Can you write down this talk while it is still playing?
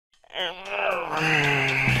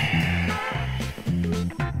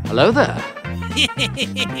Hello there.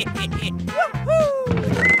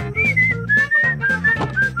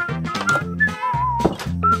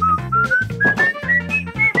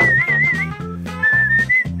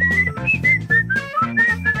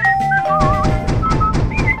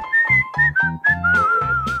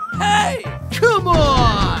 Hey, come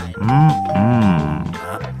on!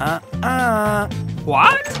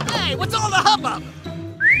 What? Hey, what's all the hubbub?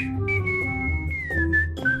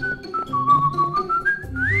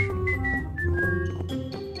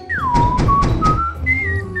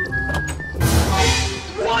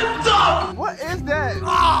 What is that?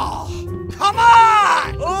 Oh, come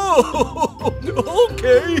on! Oh,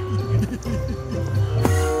 okay.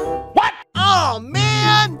 What? Oh,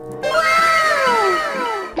 man!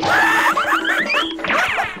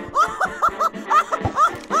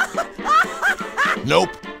 Nope.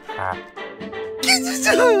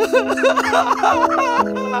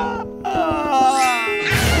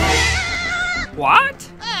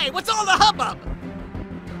 What? Hey, what's all the hubbub?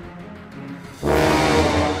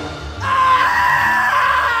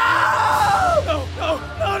 No, no, no, no,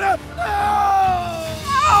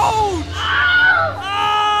 no!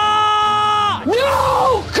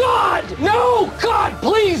 No, God! No, God,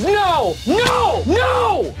 please, no! No,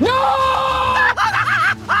 no, no!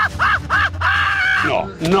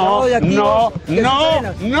 No,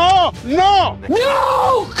 no, no.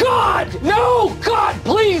 No, God! No, God,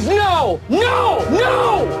 please, no! No,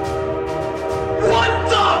 no! What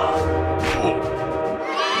the?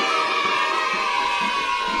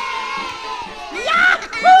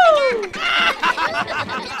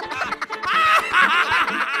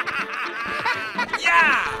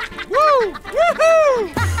 Yeah! Woo!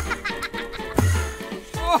 Woohoo!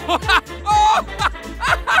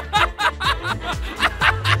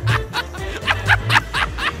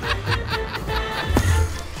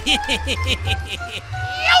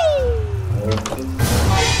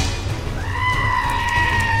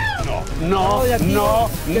 No,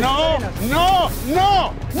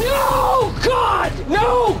 No, God!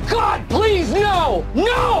 No, God, please, no!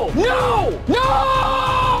 No, no, no!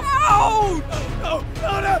 No! No, no,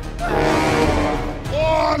 no!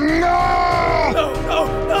 Oh, no! No, no, no,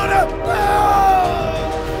 no, no! No,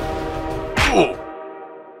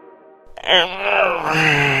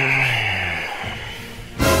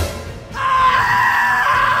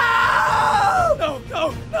 no,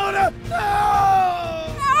 no,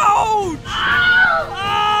 no,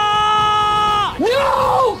 no!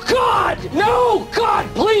 No, God! No, God,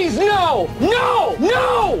 please, no! No,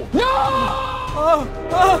 no,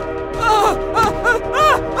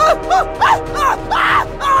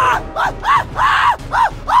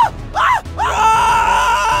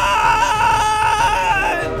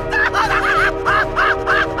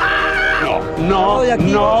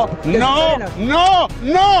 no! No,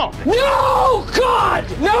 No,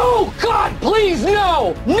 God! No, God, please,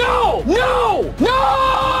 no! No, no,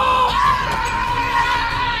 no!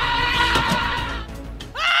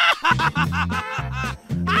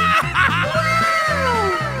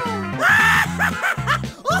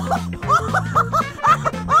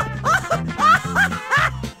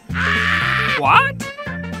 What?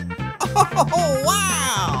 Oh,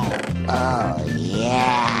 wow! Oh,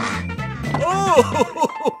 yeah.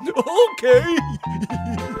 Oh, okay.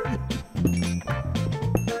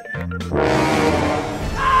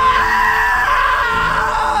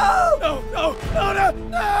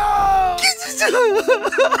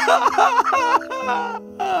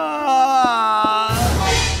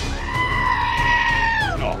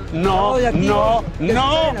 No, no,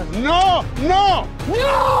 no, no, No,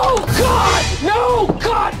 No, God! No,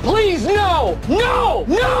 God, please, no! No,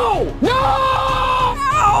 no, no! no,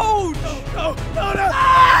 no, no, no!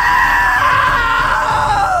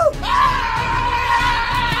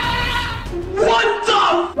 What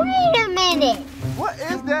the? Wait a minute. What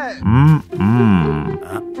is that?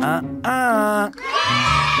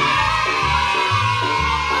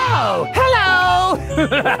 Oh, hello!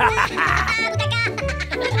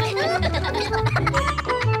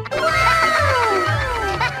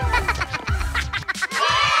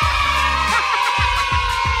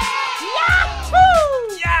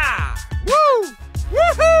 Yeah! Woo!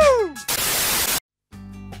 Woohoo!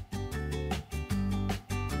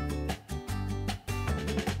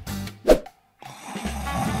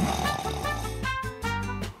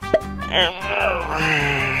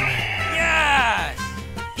 Yes!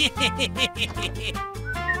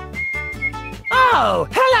 Oh,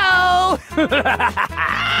 hello!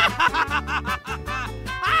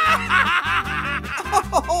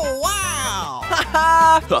 Oh, wow!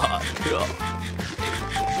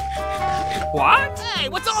 What? Hey,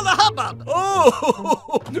 what's all the hubbub?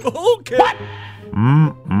 Oh, okay. What?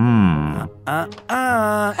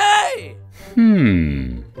 Hey!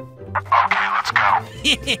 Okay, let's go.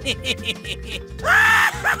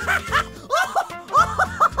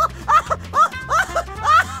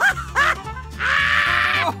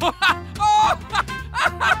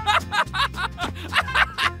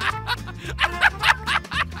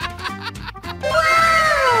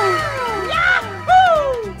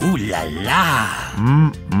 Ooh la la!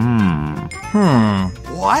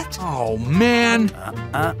 What? Oh man!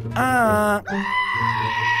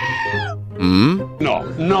 No,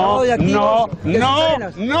 no, no, no,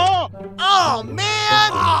 no! Oh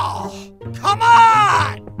man! Oh, come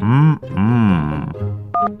on!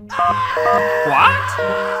 What?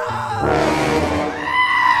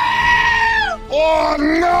 Oh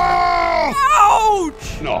no! Ouch!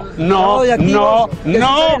 No, no, no,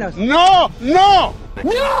 no, no, no!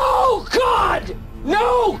 No, God!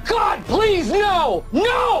 No, God, please, no!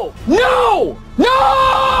 No! No! No!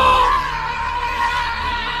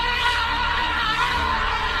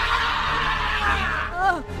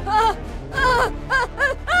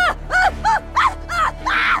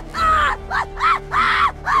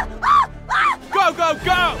 Go, go,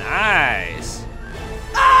 go! Nice.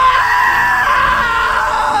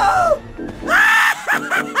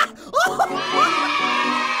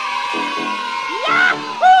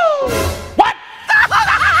 What?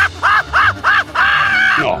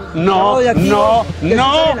 No, no, no,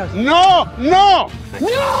 no, no, no!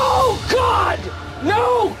 No, God!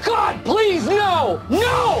 No, God, please, no!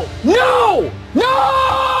 No! No! No!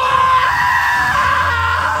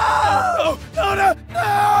 No, no, no!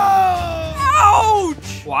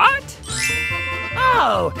 Ouch! What?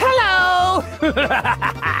 Oh, hello!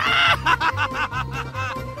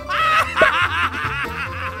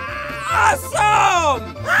 Awesome!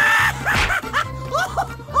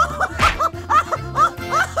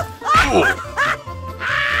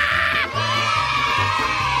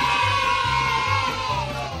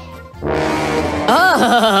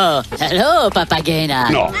 Oh, hello, Papagena.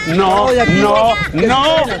 No, no, no, no,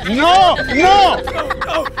 no, no! No,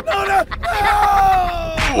 no,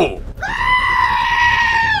 no!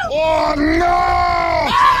 Oh no!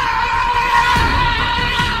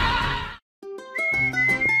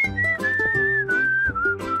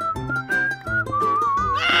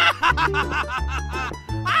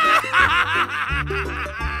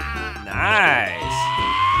 Nice.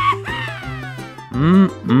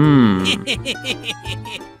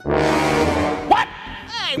 What?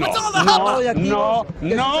 Hey, what's all the hubbub? No,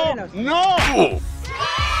 no, no!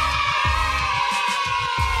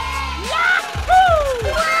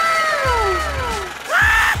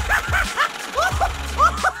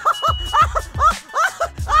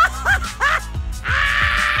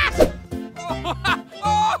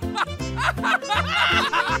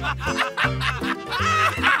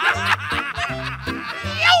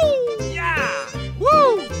 Yeah!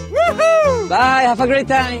 Woo! Woohoo! Bye, have a great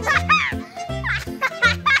time.